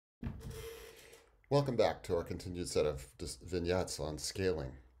Welcome back to our continued set of vignettes on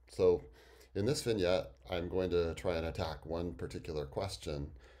scaling. So, in this vignette, I'm going to try and attack one particular question,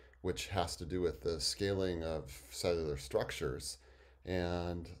 which has to do with the scaling of cellular structures.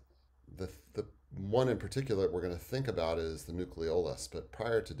 And the one in particular we're going to think about is the nucleolus. But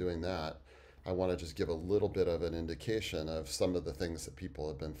prior to doing that, I want to just give a little bit of an indication of some of the things that people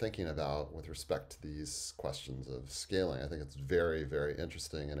have been thinking about with respect to these questions of scaling. I think it's very, very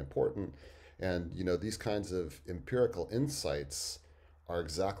interesting and important. And these kinds of empirical insights are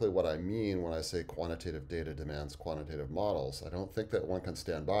exactly what I mean when I say quantitative data demands quantitative models. I don't think that one can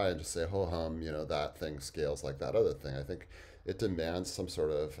stand by and just say, ho hum, that thing scales like that other thing. I think it demands some sort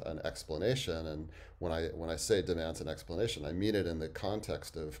of an explanation. And when I say demands an explanation, I mean it in the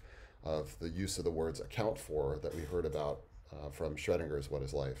context of the use of the words account for that we heard about from Schrodinger's What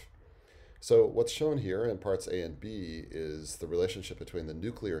is Life? So what's shown here in parts A and B is the relationship between the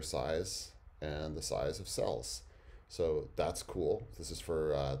nuclear size and the size of cells. So that's cool. This is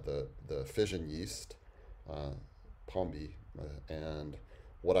for the fission yeast, Pombi. And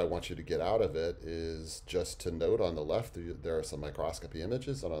what I want you to get out of it is just to note on the left, there are some microscopy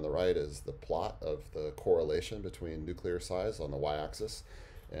images, and on the right is the plot of the correlation between nuclear size on the y-axis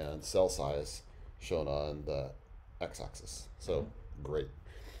and cell size shown on the x-axis. So great.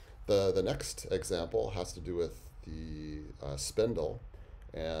 The next example has to do with the spindle,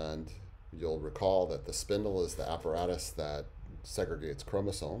 and you'll recall that the spindle is the apparatus that segregates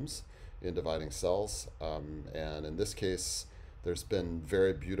chromosomes in dividing cells. And in this case, there's been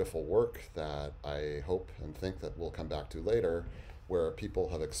very beautiful work that I hope and think that we'll come back to later, where people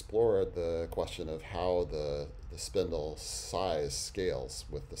have explored the question of how the spindle size scales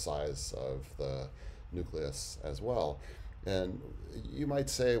with the size of the nucleus as well. And you might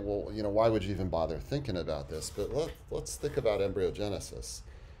say, well, why would you even bother thinking about this? But let's think about embryogenesis.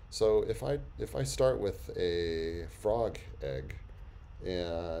 So if I start with a frog egg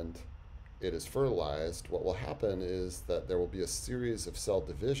and it is fertilized, what will happen is that there will be a series of cell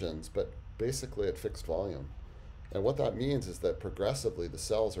divisions, but basically at fixed volume. And what that means is that progressively the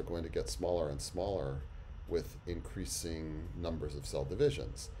cells are going to get smaller and smaller with increasing numbers of cell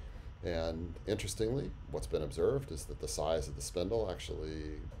divisions. And interestingly, what's been observed is that the size of the spindle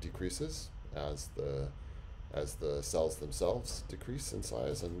actually decreases as the cells themselves decrease in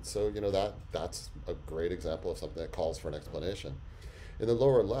size. And so, that's a great example of something that calls for an explanation. In the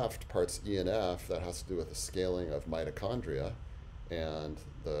lower left, parts E and F, that has to do with the scaling of mitochondria and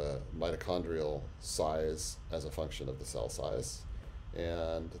the mitochondrial size as a function of the cell size.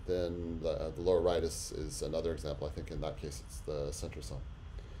 And then the lower right is another example. I think in that case it's the centrosome.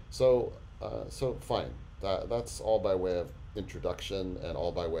 So fine. That's all by way of introduction and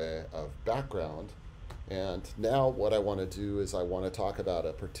all by way of background. And now what I want to do is I want to talk about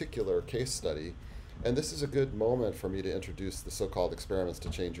a particular case study. And this is a good moment for me to introduce the so-called experiments to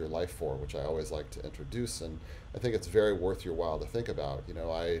change your life for, which I always like to introduce. And I think it's very worth your while to think about.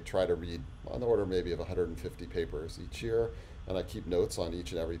 I try to read on the order maybe of 150 papers each year, and I keep notes on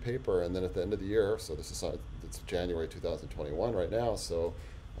each and every paper. And then at the end of the year, so it's January 2021 right now, so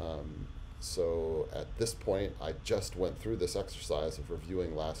at this point, I just went through this exercise of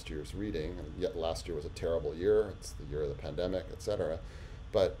reviewing last year's reading, and yet last year was a terrible year. It's the year of the pandemic, etc.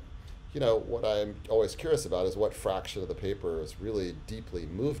 But what I'm always curious about is what fraction of the paper has really deeply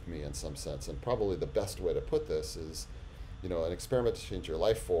moved me in some sense. And probably the best way to put this is, an experiment to change your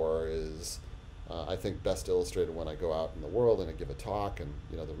life for is, I think, best illustrated when I go out in the world and I give a talk. And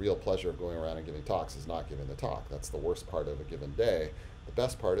the real pleasure of going around and giving talks is not giving the talk. That's the worst part of a given day. The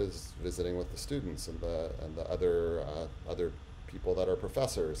best part is visiting with the students and the other people that are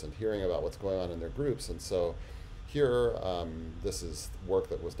professors and hearing about what's going on in their groups. And so here, this is work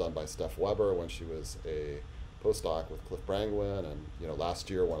that was done by Steph Weber when she was a postdoc with Cliff Brangwyn. And last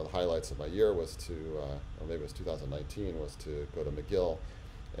year, one of the highlights of my year was to, or maybe it was 2019, was to go to McGill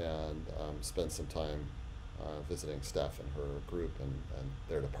and spend some time visiting Steph and her group and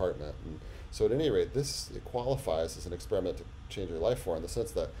their department. And so at any rate, it qualifies as an experiment to change your life for, in the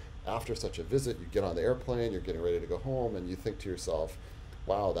sense that after such a visit, you get on the airplane, you're getting ready to go home, and you think to yourself,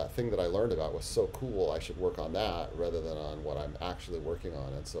 wow, that thing that I learned about was so cool, I should work on that rather than on what I'm actually working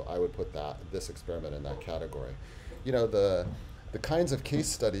on. And so I would put this experiment in that category. The kinds of case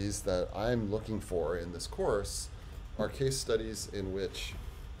studies that I'm looking for in this course are case studies in which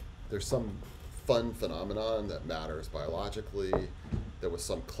there's some fun phenomenon that matters biologically. There was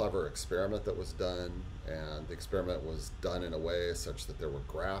some clever experiment that was done, and the experiment was done in a way such that there were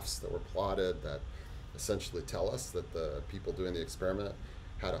graphs that were plotted that essentially tell us that the people doing the experiment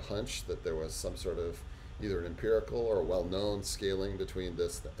had a hunch that there was some sort of either an empirical or a well-known scaling between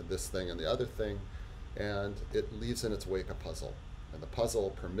this thing and the other thing, and it leaves in its wake a puzzle. And the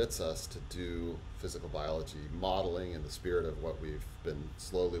puzzle permits us to do physical biology modeling in the spirit of what we've been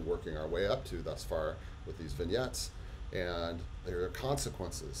slowly working our way up to thus far with these vignettes. And there are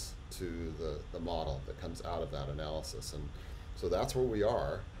consequences to the model that comes out of that analysis. And so that's where we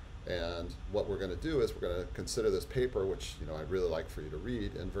are. And what we're going to do is we're going to consider this paper, which I'd really like for you to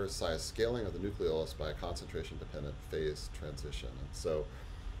read, inverse size scaling of the nucleolus by a concentration-dependent phase transition. And so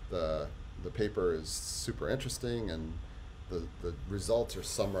the paper is super interesting, and the results are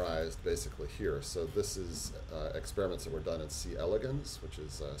summarized basically here. So this is experiments that were done in C. elegans, which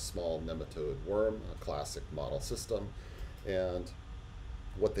is a small nematode worm, a classic model system. And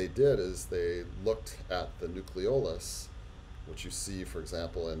what they did is they looked at the nucleolus, which you see, for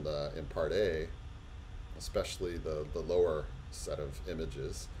example, in part A, especially the lower set of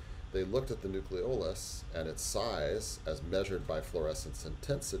images. They looked at the nucleolus and its size as measured by fluorescence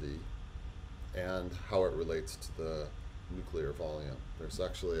intensity and how it relates to the nuclear volume. There's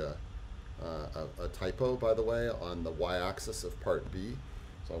actually a typo, by the way, on the y-axis of part B.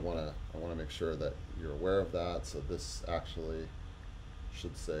 So I want to make sure that you're aware of that. So this actually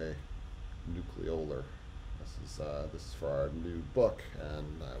should say nucleolar. This is for our new book,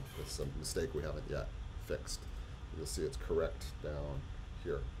 and it's a mistake we haven't yet fixed. You'll see it's correct down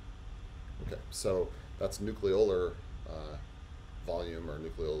here. Okay, so that's nucleolar volume or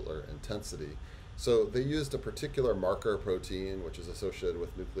nucleolar intensity. So they used a particular marker protein which is associated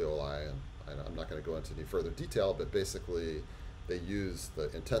with nucleoli, and I'm not going to go into any further detail, but basically they use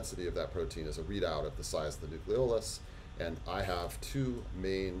the intensity of that protein as a readout of the size of the nucleolus. And I have two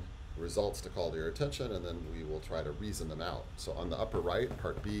main results to call to your attention, and then we will try to reason them out. So on the upper right,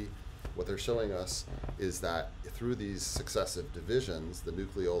 part B, what they're showing us is that through these successive divisions, the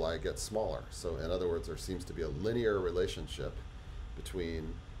nucleoli get smaller. So in other words, there seems to be a linear relationship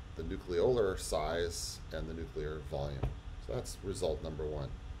between the nucleolar size and the nuclear volume. So that's result number one.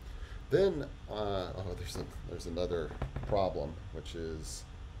 Then, there's another problem, which is,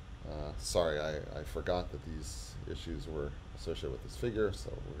 sorry, I forgot that these issues were associated with this figure,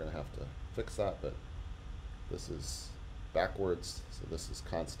 so we're going to have to fix that, but this is backwards, so this is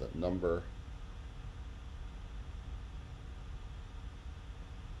constant number,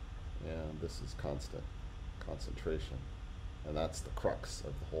 and this is constant concentration, and that's the crux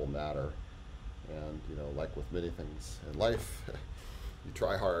of the whole matter. And like with many things in life, you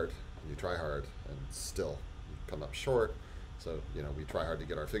try hard and you try hard, and still you come up short. So we try hard to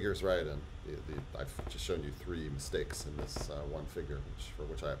get our figures right, and I've just shown you 3 mistakes in this one figure, for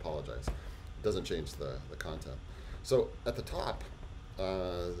which I apologize. It doesn't change the content. So at the top,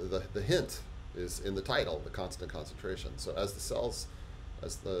 the hint is in the title, the constant concentration. So as the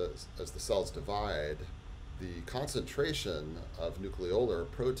cells divide, the concentration of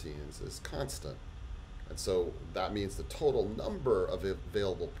nucleolar proteins is constant, and so that means the total number of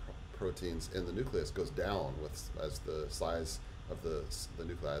available proteins in the nucleus goes down as the size of the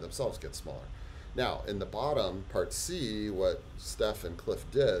nuclei themselves gets smaller. Now, in the bottom, part C, what Steph and Cliff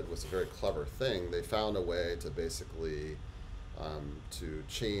did was a very clever thing. They found a way to basically to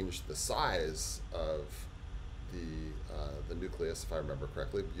change the size of the nucleus, if I remember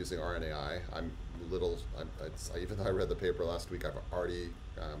correctly, using RNAi. Even though I read the paper last week, I've already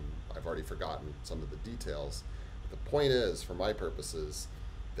forgotten some of the details. But the point is, for my purposes,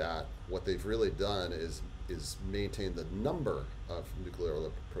 that what they've really done is maintain the number of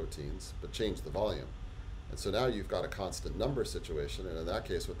nucleolar proteins, but change the volume. And so now you've got a constant number situation, and in that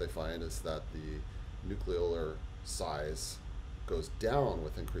case what they find is that the nucleolar size goes down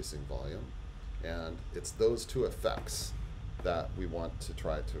with increasing volume, and it's those two effects that we want to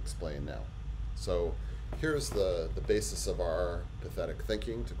try to explain now. So here's the basis of our pathetic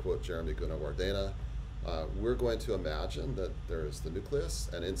thinking, to quote Jeremy Gunawardena. We're going to imagine that there's the nucleus,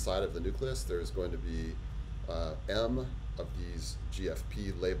 and inside of the nucleus there's going to be M of these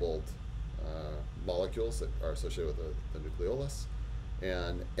GFP labeled molecules that are associated with the nucleolus,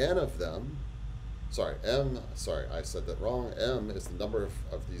 and N of them, I said that wrong. M is the number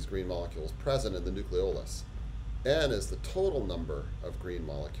of these green molecules present in the nucleolus. N is the total number of green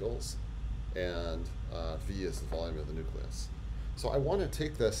molecules, and V is the volume of the nucleus. So I want to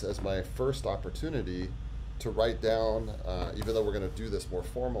take this as my first opportunity to write down, even though we're going to do this more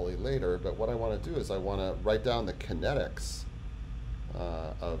formally later, but what I want to do is I want to write down the kinetics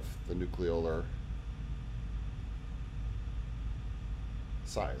of the nucleolar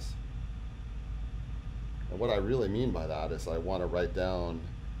size. And what I really mean by that is I want to write down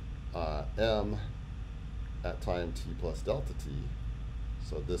M at time t plus delta t.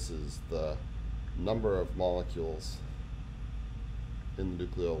 So this is the number of molecules in the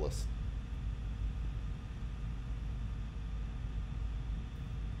nucleolus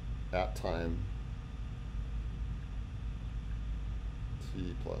at time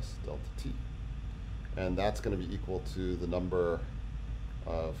t plus delta t. And that's going to be equal to the number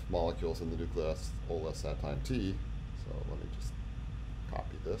of molecules in the nucleolus at time t. So let me just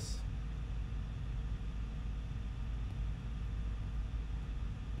copy this.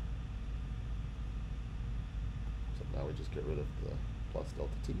 So now we just get rid of the plus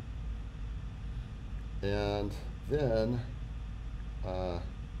delta t. And then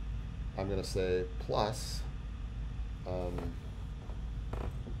I'm going to say plus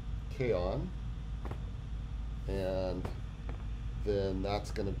k on, and then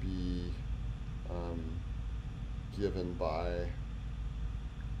that's going to be given by,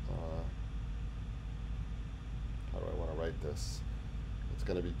 how do I want to write this? It's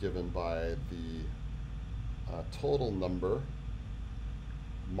going to be given by the total number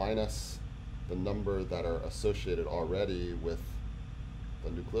minus the number that are associated already with the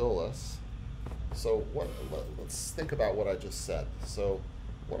nucleolus. So let's think about what I just said. So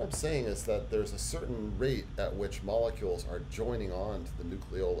what I'm saying is that there's a certain rate at which molecules are joining on to the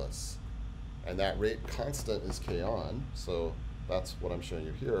nucleolus. And that rate constant is k on. So that's what I'm showing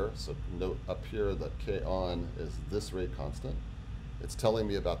you here. So note up here that k on is this rate constant. It's telling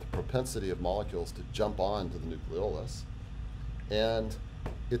me about the propensity of molecules to jump on to the nucleolus. And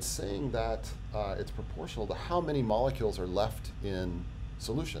it's saying that it's proportional to how many molecules are left in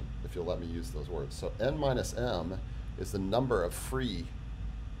solution, if you'll let me use those words. So n minus m is the number of free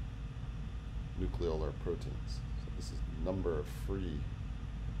nucleolar proteins. So this is the number of free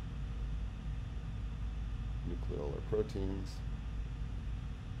nucleolar proteins,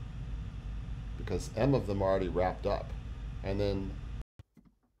 because m of them are already wrapped up. And then,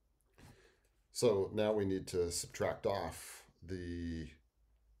 so now we need to subtract off the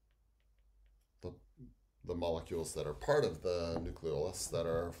molecules that are part of the nucleolus that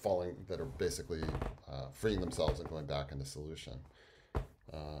are basically freeing themselves and going back into solution.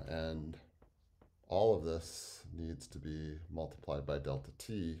 And all of this needs to be multiplied by delta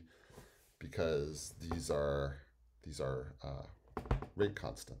t, because these are rate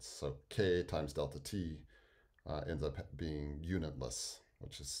constants. So k times delta t ends up being unitless,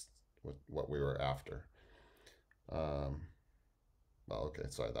 which is what we were after. Well, okay,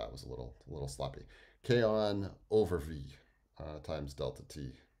 sorry, that was a little sloppy. K on over v times delta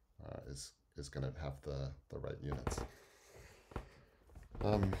t is going to have the right units.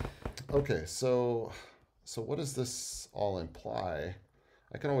 Okay, so what does this all imply?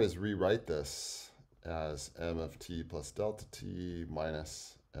 I can always rewrite this as m of t plus delta t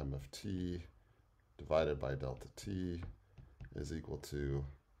minus m of t divided by delta t is equal to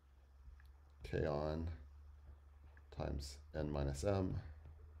k on times n minus m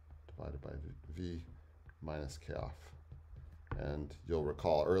divided by v minus k off. And you'll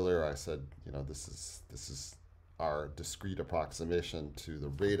recall earlier I said, you know, this is our discrete approximation to the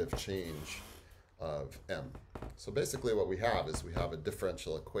rate of change of m. So basically what we have is we have a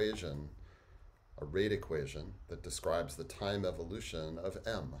differential equation, a rate equation that describes the time evolution of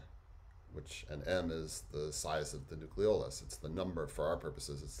m, and m is the size of the nucleolus. It's the number, for our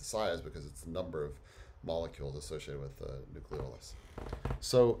purposes, it's the size because it's the number of molecules associated with the nucleolus.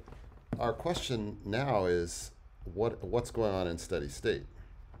 So our question now is, what's going on in steady state?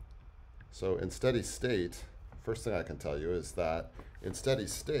 So in steady state, first thing I can tell you is that in steady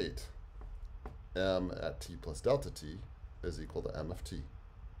state, m at t plus delta t is equal to m of t.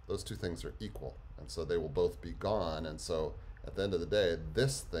 Those two things are equal, and so they will both be gone, and so at the end of the day,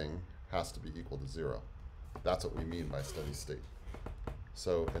 this thing has to be equal to 0. That's what we mean by steady state.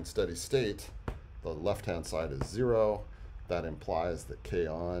 So in steady state, the left-hand side is 0. That implies that k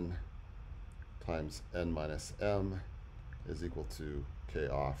on times n minus m is equal to k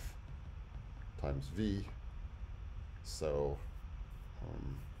off times v. So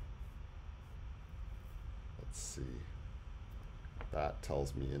let's see. That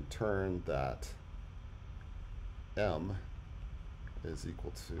tells me in turn that m is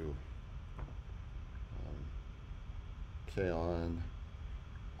equal to k on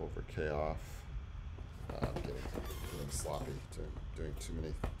over k off. I'm getting sloppy, doing too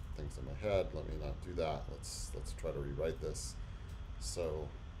many things in my head. Let me not do that. Let's try to rewrite this. So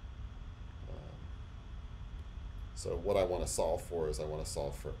so what I want to solve for is I want to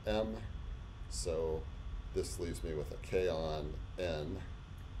solve for m. So this leaves me with a k on n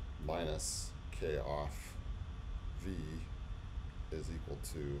minus k off v is equal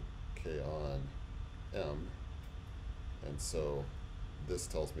to k on m. And so this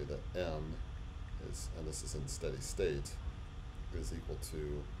tells me that m is, and this is in steady state, is equal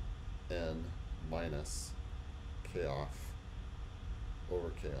to n minus k off over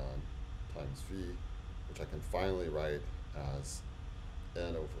k on times v, which I can finally write as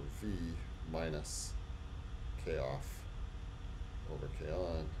n over v minus k off over k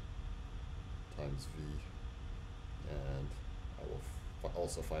on times v, and I will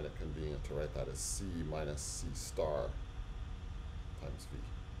also find it convenient to write that as c minus c star times v.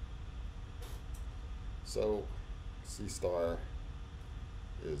 So c star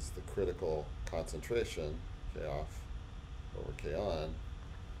is the critical concentration, k off over k on,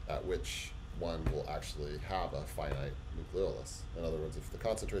 at which one will actually have a finite nucleolus. In other words, if the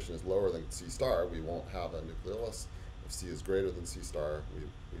concentration is lower than c star, we won't have a nucleolus. If c is greater than c star, we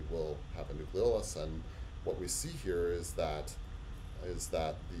will have a nucleolus. And what we see here is that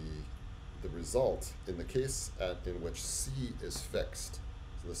the result in the case in which c is fixed.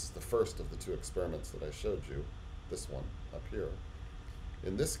 So this is the first of the two experiments that I showed you, this one up here.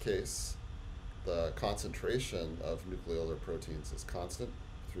 In this case, the concentration of nucleolar proteins is constant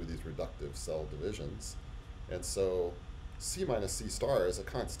through these reductive cell divisions, and so c minus c star is a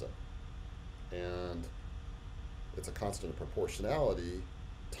constant, and it's a constant of proportionality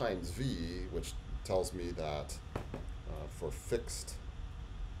times v, which tells me that for fixed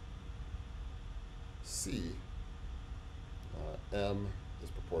c, m is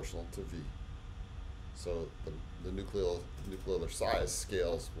proportional to v. So the nucleolar size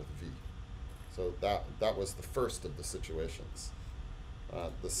scales with v. So that was the first of the situations.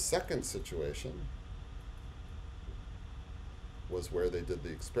 The second situation was where they did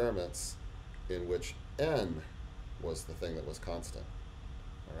the experiments in which n was the thing that was constant.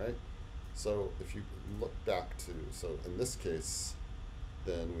 All right? So if you look back to, so in this case,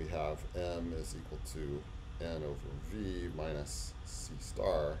 then we have m is equal to n over v minus c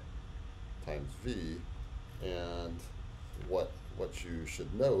star times v, and what you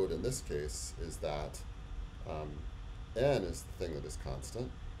should note in this case is that n is the thing that is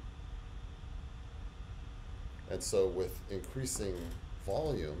constant, and so with increasing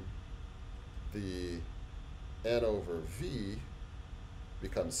volume, the n over v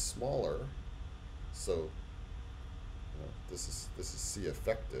becomes smaller. So this is c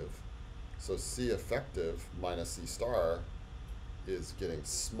effective. So c effective minus c star is getting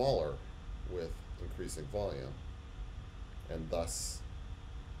smaller with increasing volume, and thus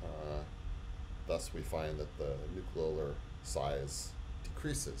we find that the nucleolar size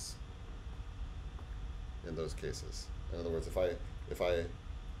decreases in those cases. In other words, if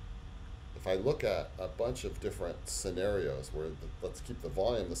I look at a bunch of different scenarios where let's keep the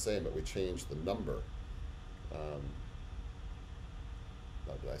volume the same, but we change the number.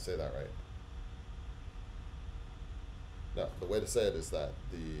 Did I say that right? No, the way to say it is that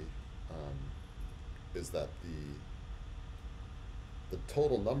the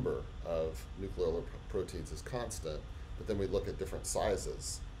total number of nucleolar proteins is constant, but then we look at different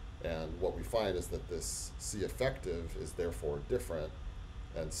sizes, and what we find is that this C effective is therefore different,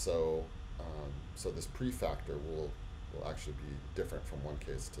 and so so this prefactor will actually be different from one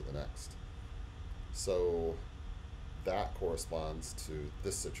case to the next. So that corresponds to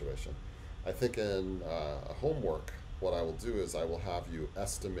this situation. I think in homework, what I will do is I will have you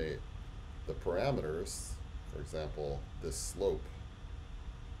estimate the parameters. For example, this slope.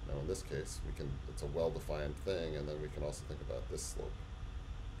 Now in this case, it's a well-defined thing, and then we can also think about this slope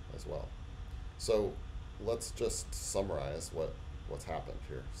as well. So let's just summarize what's happened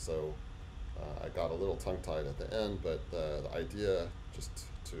here. So I got a little tongue-tied at the end, but the idea, just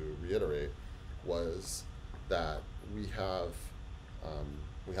to reiterate, was that we have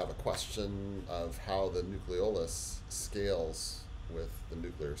a question of how the nucleolus scales with the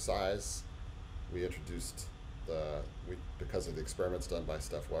nuclear size. We introduced because of the experiments done by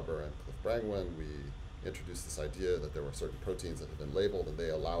Steph Weber and Cliff Brangwyn, we introduced this idea that there were certain proteins that have been labeled and they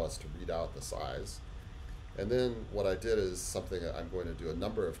allow us to read out the size. And then what I did is something that I'm going to do a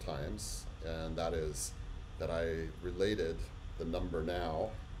number of times, and that is that I related the number now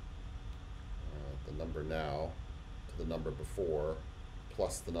to the number before,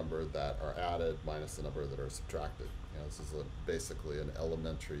 plus the number that are added minus the number that are subtracted. This is basically an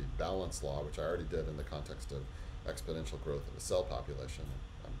elementary balance law, which I already did in the context of exponential growth of a cell population.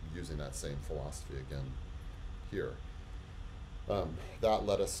 I'm using that same philosophy again here. That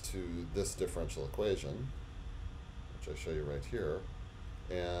led us to this differential equation, which I show you right here.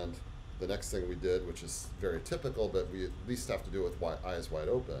 And the next thing we did, which is very typical, but we at least have to do with eyes wide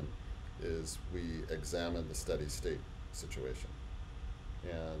open, is we examined the steady state situation.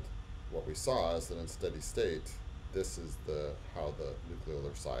 And what we saw is that in steady state, this is how the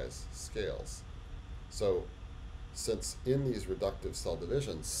nucleolar size scales. So since in these reductive cell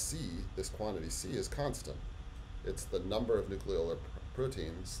divisions, C, this quantity C, is constant. It's the number of nucleolar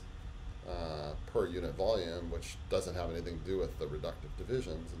proteins per unit volume, which doesn't have anything to do with the reductive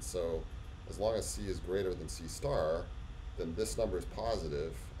divisions. And so as long as C is greater than C star, then this number is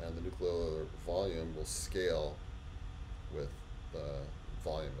positive, and the nucleolar volume will scale with the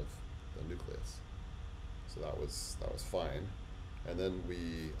volume of the nucleus. So that was fine. And then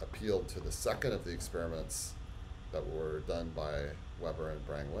we appealed to the second of the experiments that were done by Weber and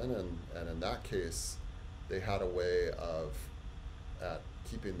Branglin, and in that case, they had a way of at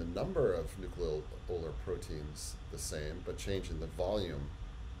keeping the number of nucleolar proteins the same, but changing the volume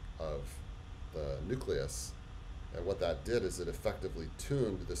of the nucleus. And what that did is it effectively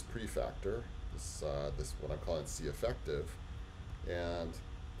tuned this prefactor, this what I'm calling C effective, and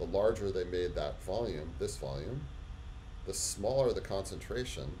the larger they made that volume, this volume, the smaller the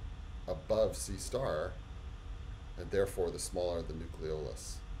concentration above C star, and therefore the smaller the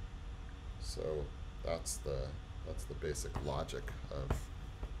nucleolus. So that's the basic logic of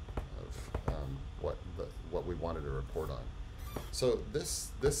what we wanted to report on. So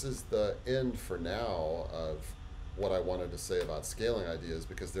this is the end for now of what I wanted to say about scaling ideas,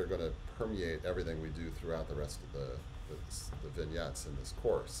 because they're going to permeate everything we do throughout the rest of the vignettes in this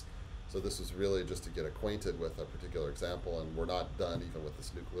course. So this was really just to get acquainted with a particular example, and we're not done even with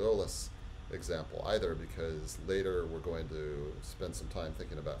this nucleolus example either, because later we're going to spend some time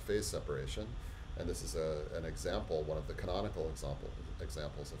thinking about phase separation, and this is an example, one of the canonical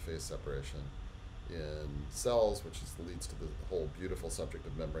examples of phase separation in cells, which leads to the whole beautiful subject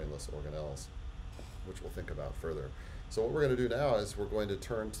of membraneless organelles, which we'll think about further. So what we're going to do now is we're going to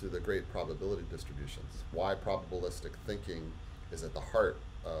turn to the great probability distributions, why probabilistic thinking is at the heart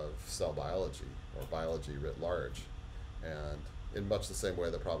of cell biology, or biology writ large, and in much the same way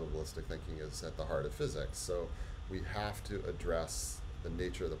that probabilistic thinking is at the heart of physics. So we have to address the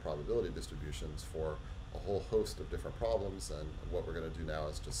nature of the probability distributions for a whole host of different problems, and what we're going to do now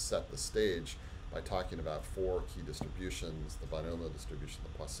is just set the stage by talking about 4 key distributions: the binomial distribution,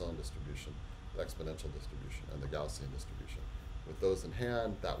 the Poisson distribution, the exponential distribution, and the Gaussian distribution. With those in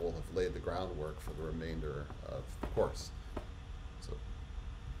hand, that will have laid the groundwork for the remainder of the course. So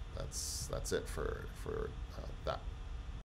that's it for that.